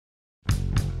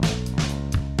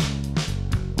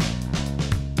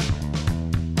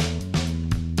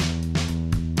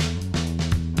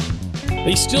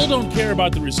They still don't care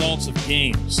about the results of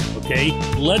games, okay?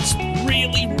 Let's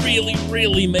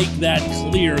really make that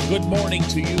clear. Good morning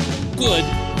to you. Good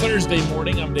Thursday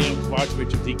morning. I'm Dejan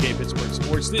Kovacevic of DK Pittsburgh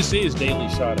Sports. This is Daily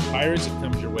Shot of Pirates. It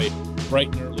comes your way bright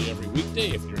and early every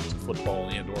weekday. If you're into football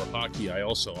and or hockey, I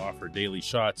also offer daily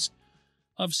shots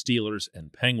of Steelers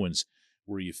and Penguins,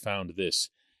 where you found this.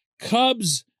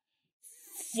 Cubs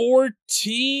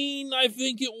 14, I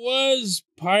think it was.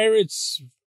 Pirates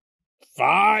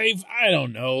 5. I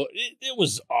don't know. It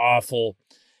was awful.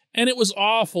 And it was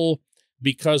awful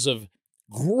because of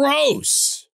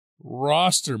gross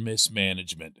roster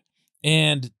mismanagement.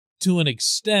 And to an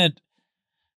extent,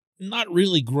 not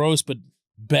really gross, but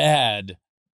bad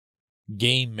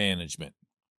game management.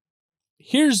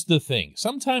 Here's the thing.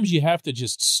 Sometimes you have to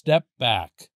just step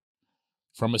back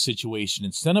from a situation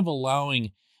instead of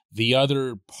allowing the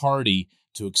other party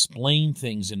to explain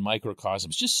things in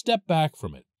microcosms. Just step back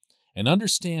from it and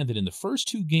understand that in the first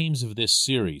 2 games of this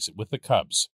series with the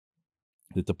Cubs,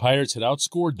 that the Pirates had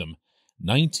outscored them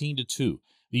 19-2.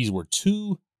 These were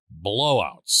 2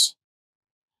 blowouts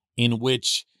in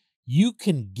which you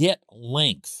can get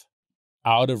length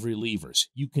out of relievers.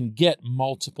 You can get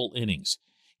multiple innings.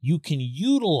 You can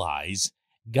utilize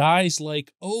guys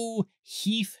like,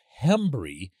 Heath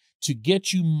Hembree to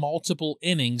get you multiple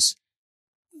innings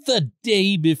the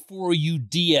day before you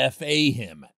DFA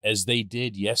him, as they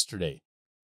did yesterday.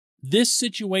 This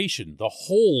situation, the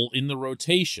hole in the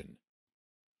rotation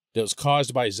that was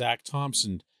caused by Zach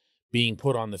Thompson being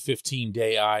put on the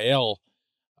 15-day IL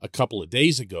a couple of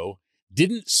days ago,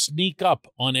 didn't sneak up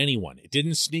on anyone. It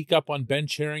didn't sneak up on Ben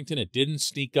Cherington. It didn't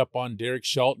sneak up on Derek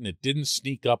Shelton. It didn't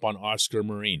sneak up on Oscar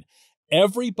Marin.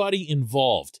 Everybody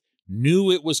involved knew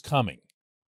it was coming.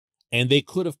 And they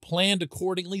could have planned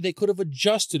accordingly. They could have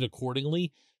adjusted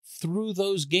accordingly through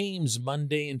those games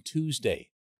Monday and Tuesday.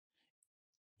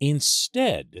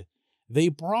 Instead, they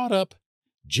brought up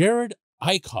Jared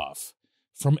Eichhoff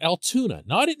from Altoona,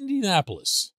 not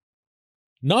Indianapolis.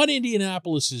 Not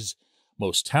Indianapolis's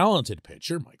most talented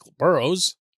pitcher, Michael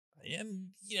Burrows. And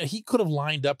he could have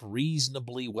lined up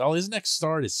reasonably well. His next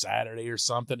start is Saturday or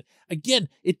something. Again,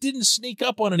 it didn't sneak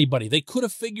up on anybody. They could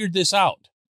have figured this out.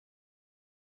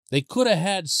 They could have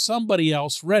had somebody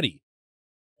else ready.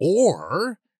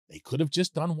 Or they could have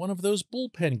just done one of those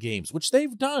bullpen games, which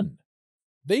they've done.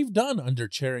 They've done under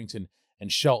Cherington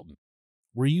and Shelton,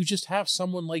 where you just have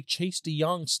someone like Chase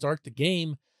DeYoung start the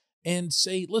game and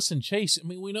say, listen, Chase,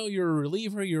 we know you're a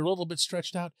reliever. You're a little bit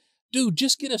stretched out. Dude,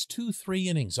 just get us 2-3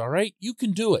 innings, all right? You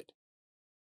can do it.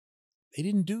 They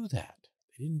didn't do that.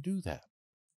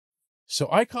 So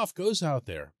Eichhoff goes out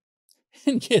there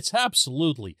and gets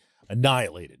absolutely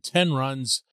annihilated. 10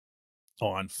 runs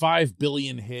on 5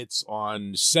 billion hits,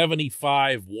 on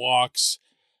 75 walks.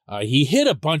 He hit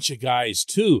a bunch of guys,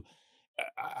 too.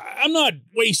 I'm not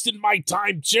wasting my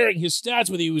time sharing his stats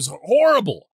with you. He was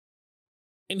horrible.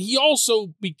 And he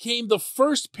also became the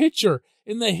first pitcher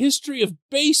in the history of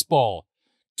baseball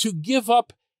to give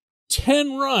up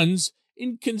 10 runs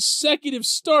in consecutive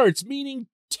starts, meaning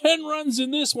 10 runs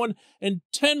in this one and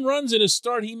 10 runs in a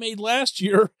start he made last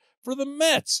year for the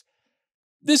Mets.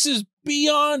 This is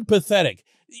beyond pathetic.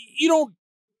 You don't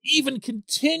even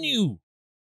continue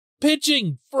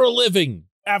pitching for a living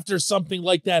after something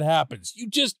like that happens. You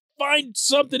just find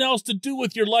something else to do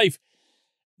with your life.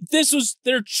 This was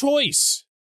their choice.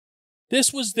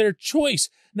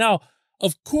 Now,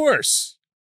 of course,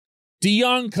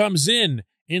 DeYoung comes in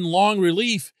long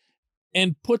relief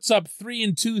and puts up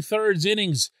 3 2/3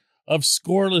 innings of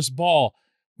scoreless ball,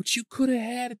 which you could have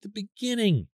had at the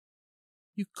beginning.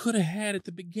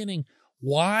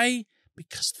 Why?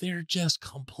 Because they're just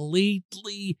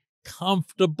completely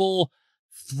comfortable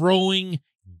throwing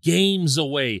games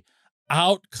away.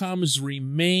 Outcomes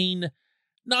remain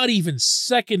not even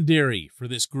secondary for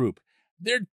this group.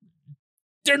 They're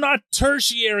not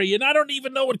tertiary, and I don't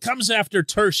even know what comes after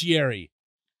tertiary.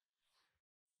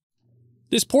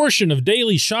 This portion of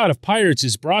Daily Shot of Pirates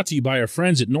is brought to you by our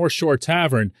friends at North Shore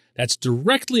Tavern. That's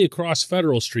directly across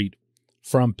Federal Street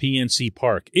from PNC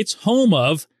Park. It's home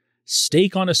of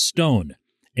Steak on a Stone,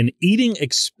 an eating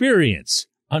experience,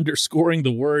 underscoring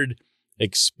the word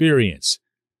experience.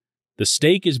 The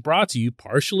steak is brought to you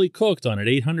partially cooked on an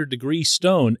 800-degree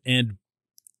stone, and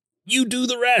you do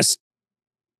the rest.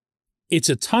 It's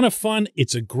a ton of fun,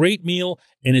 it's a great meal,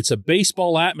 and it's a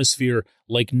baseball atmosphere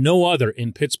like no other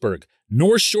in Pittsburgh.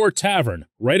 North Shore Tavern,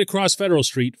 right across Federal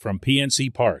Street from PNC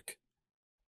Park.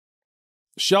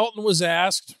 Shelton was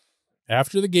asked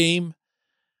after the game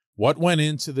what went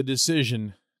into the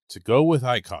decision to go with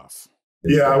Eichhoff.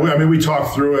 Yeah, I mean, we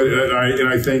talked through it, and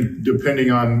I think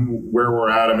depending on where we're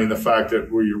at, I mean, the fact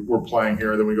that we're playing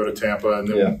here, then we go to Tampa, and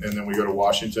then we go to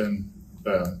Washington.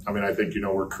 I mean, I think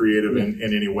we're creative in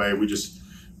any way.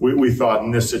 We thought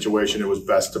in this situation it was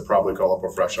best to probably call up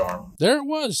a fresh arm. There it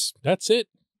was. That's it.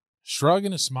 Shrug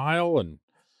and a smile, and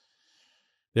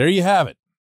there you have it.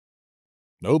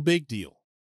 No big deal.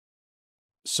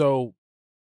 So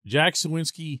Jack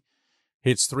Sawinski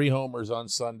hits 3 homers on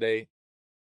Sunday.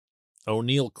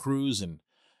 O'Neal Cruz and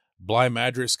Bly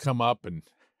Madras come up and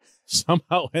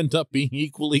somehow end up being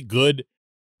equally good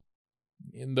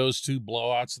in those 2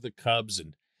 blowouts of the Cubs,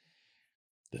 and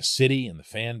the city and the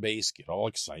fan base get all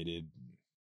excited.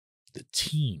 The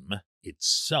team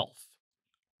itself,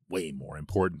 way more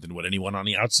important than what anyone on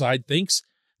the outside thinks.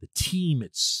 The team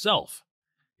itself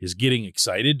is getting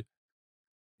excited.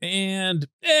 And,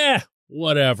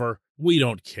 whatever. We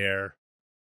don't care.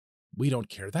 We don't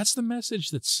care. That's the message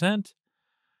that's sent.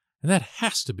 And that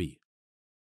has to be,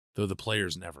 though the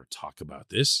players never talk about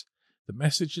this, the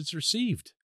message that's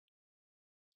received.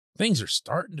 Things are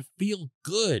starting to feel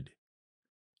good.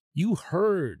 You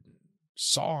heard,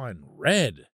 saw, and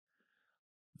read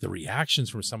the reactions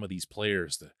from some of these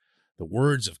players, the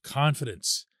words of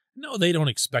confidence. No, they don't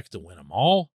expect to win them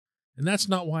all. And that's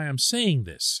not why I'm saying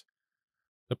this.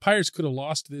 The Pirates could have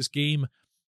lost this game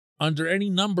under any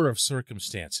number of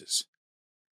circumstances,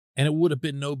 and it would have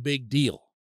been no big deal,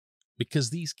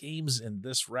 because these games and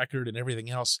this record and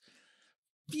everything else,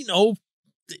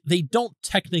 they don't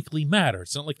technically matter.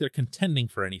 It's not like they're contending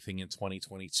for anything in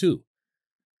 2022.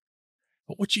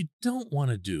 But what you don't want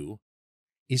to do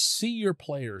is see your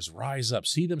players rise up,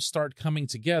 see them start coming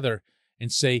together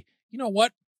and say, you know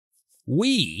what?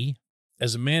 We,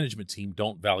 as a management team,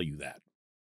 don't value that.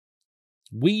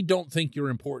 We don't think you're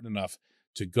important enough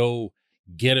to go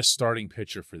get a starting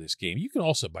pitcher for this game. You can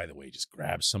also, by the way, just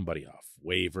grab somebody off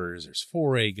waivers. There's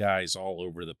 4A guys all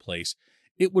over the place.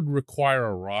 It would require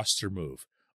a roster move.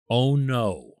 Oh,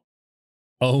 no.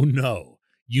 Oh, no.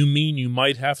 You mean you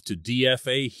might have to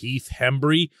DFA Heath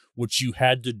Hembry, which you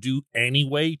had to do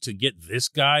anyway to get this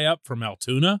guy up from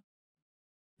Altoona?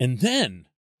 And then,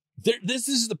 this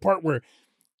is the part where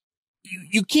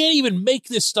you can't even make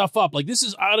this stuff up. Like, this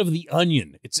is out of The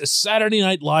Onion. It's a Saturday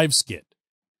Night Live skit.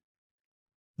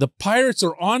 The Pirates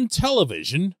are on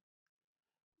television,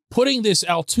 putting this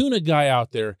Altoona guy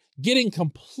out there, getting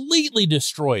completely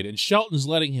destroyed, and Shelton's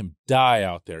letting him die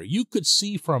out there. You could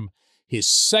see from his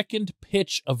second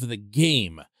pitch of the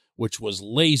game, which was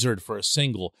lasered for a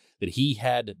single, that he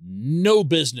had no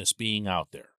business being out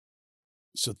there.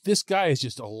 So this guy is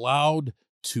just allowed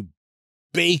to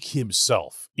bake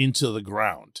himself into the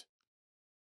ground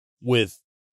with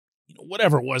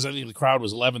whatever it was. I think the crowd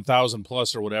was 11,000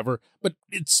 plus or whatever, but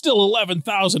it's still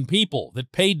 11,000 people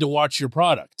that paid to watch your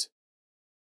product.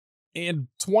 And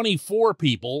 24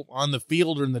 people on the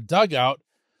field or in the dugout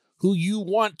who you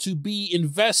want to be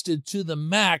invested to the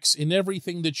max in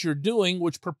everything that you're doing,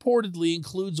 which purportedly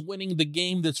includes winning the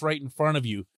game that's right in front of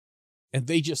you. And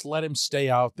they just let him stay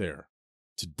out there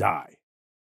to die.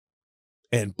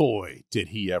 And boy, did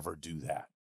he ever do that.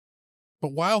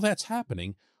 But while that's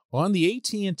happening, on the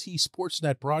AT&T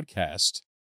Sportsnet broadcast,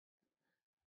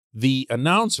 the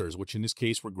announcers, which in this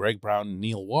case were Greg Brown and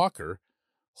Neil Walker,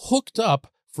 hooked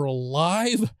up for a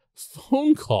live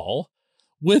phone call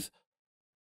with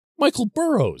Michael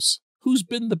Burrows, who's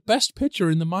been the best pitcher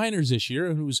in the minors this year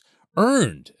and who's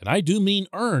earned, and I do mean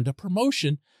earned, a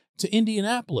promotion to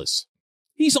Indianapolis.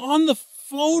 He's on the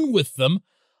phone with them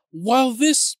while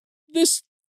this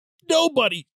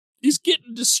nobody is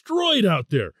getting destroyed out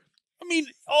there. I mean,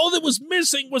 all that was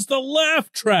missing was the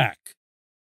laugh track.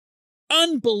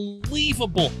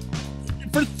 Unbelievable.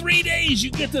 For 3 days,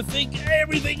 you get to think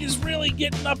everything is really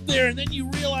getting up there, and then you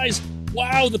realize,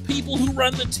 wow, the people who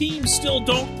run the team still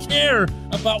don't care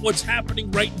about what's happening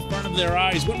right in front of their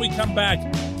eyes. When we come back,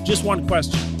 just one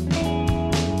question.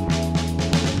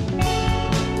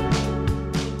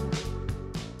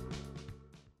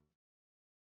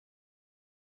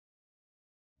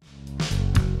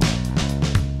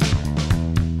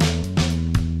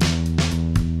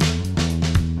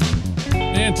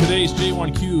 And today's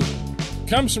J1Q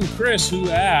comes from Chris, who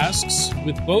asks,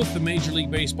 with both the Major League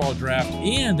Baseball draft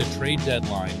and a trade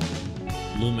deadline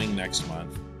looming next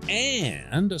month,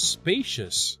 and a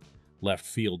spacious left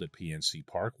field at PNC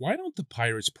Park, why don't the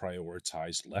Pirates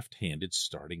prioritize left-handed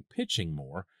starting pitching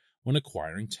more when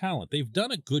acquiring talent? They've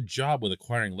done a good job with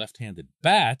acquiring left-handed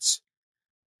bats,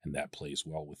 and that plays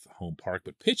well with the home park,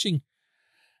 but pitching,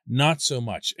 not so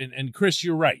much. And Chris,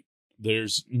 you're right.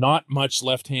 There's not much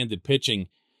left-handed pitching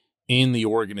in the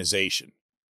organization.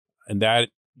 And that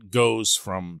goes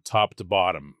from top to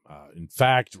bottom. In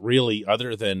fact, really,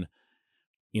 other than,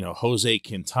 Jose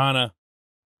Quintana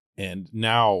and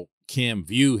now Cam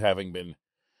View having been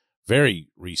very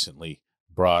recently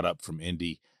brought up from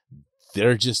Indy,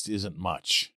 there just isn't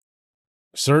much.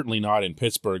 Certainly not in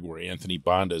Pittsburgh, where Anthony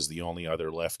Banda is the only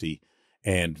other lefty,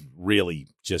 and really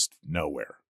just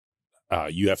nowhere.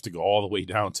 You have to go all the way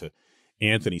down to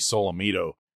Anthony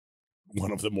Solomito,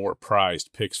 one of the more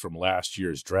prized picks from last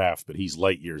year's draft, but he's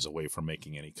light years away from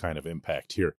making any kind of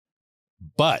impact here.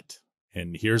 But,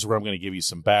 and here's where I'm going to give you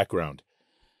some background,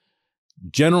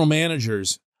 general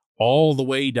managers all the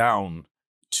way down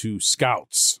to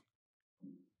scouts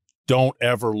don't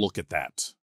ever look at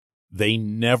that. They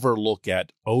never look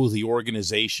at, the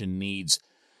organization needs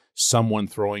someone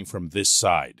throwing from this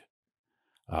side.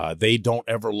 They don't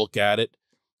ever look at it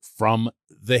from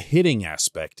the hitting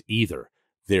aspect either.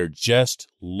 They're just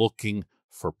looking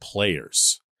for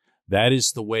players. That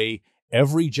is the way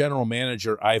every general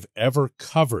manager I've ever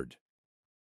covered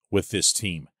with this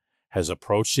team has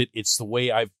approached it. It's the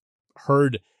way I've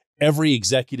heard every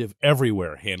executive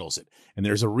everywhere handles it. And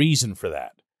there's a reason for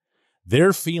that.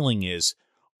 Their feeling is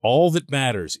all that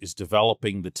matters is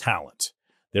developing the talent.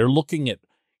 They're looking at,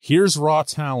 here's raw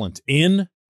talent in,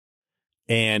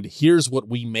 and here's what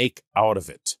we make out of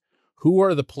it. Who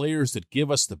are the players that give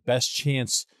us the best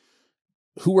chance?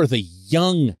 Who are the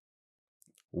young,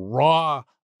 raw,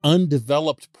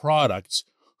 undeveloped products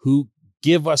who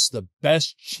give us the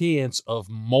best chance of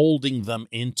molding them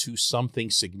into something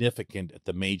significant at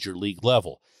the major league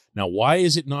level? Now, why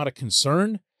is it not a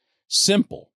concern?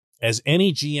 Simple. As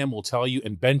any GM will tell you,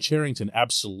 and Ben Cherington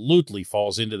absolutely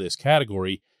falls into this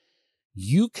category,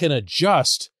 you can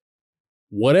adjust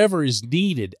whatever is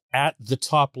needed at the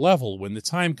top level when the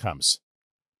time comes.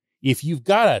 If you've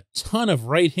got a ton of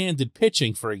right-handed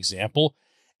pitching, for example,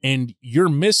 and you're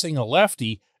missing a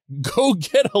lefty, go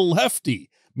get a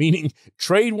lefty, meaning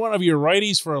trade one of your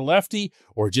righties for a lefty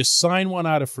or just sign one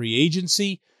out of free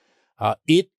agency.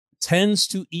 It tends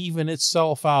to even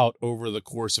itself out over the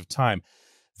course of time.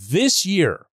 This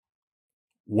year,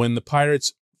 when the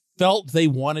Pirates felt they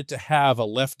wanted to have a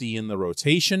lefty in the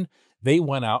rotation, they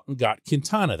went out and got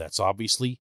Quintana. That's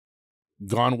obviously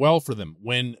gone well for them.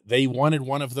 When they wanted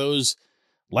one of those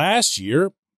last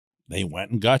year, they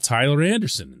went and got Tyler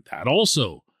Anderson. That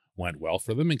also went well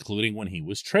for them, including when he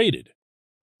was traded,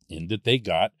 in that they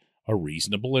got a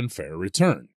reasonable and fair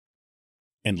return.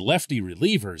 And lefty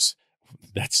relievers,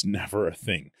 that's never a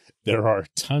thing. There are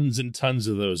tons and tons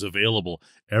of those available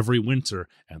every winter,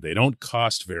 and they don't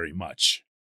cost very much.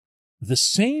 The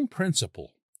same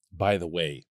principle, by the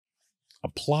way,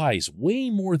 applies way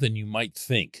more than you might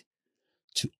think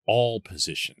to all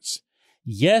positions.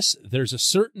 Yes, there's a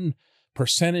certain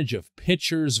percentage of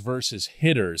pitchers versus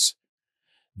hitters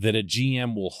that a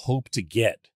GM will hope to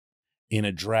get in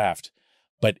a draft.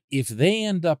 But if they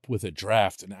end up with a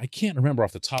draft, and I can't remember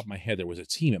off the top of my head, there was a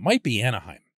team, it might be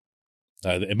Anaheim.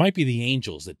 It might be the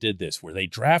Angels that did this, where they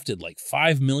drafted like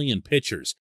 5 million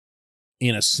pitchers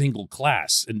in a single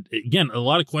class. And again, a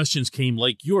lot of questions came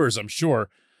like yours, I'm sure,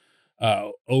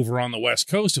 over on the West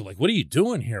Coast of like, what are you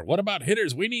doing here? What about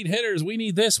hitters? We need hitters. We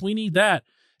need this. We need that.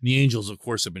 And the Angels, of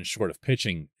course, have been short of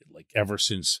pitching like ever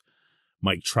since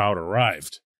Mike Trout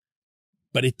arrived.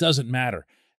 But it doesn't matter.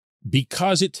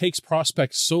 Because it takes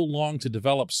prospects so long to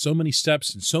develop, so many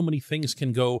steps and so many things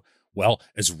can go, well,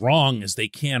 as wrong as they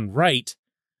can right,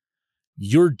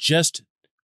 you're just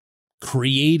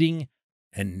creating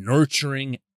and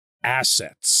nurturing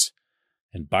assets.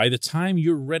 And by the time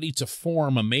you're ready to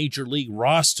form a major league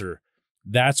roster,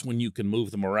 that's when you can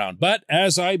move them around. But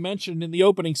as I mentioned in the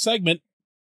opening segment,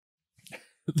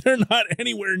 they're not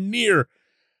anywhere near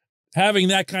having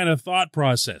that kind of thought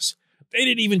process. They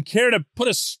didn't even care to put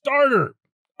a starter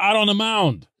out on the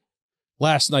mound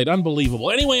last night.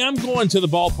 Unbelievable. Anyway, I'm going to the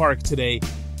ballpark today.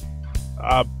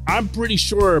 I'm pretty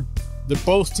sure that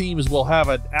both teams will have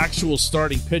an actual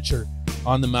starting pitcher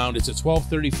on the mound. It's at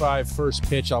 12:35 first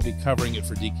pitch. I'll be covering it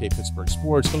for DK Pittsburgh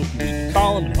Sports. Hope you read the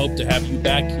column and hope to have you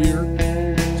back here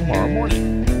tomorrow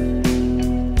morning.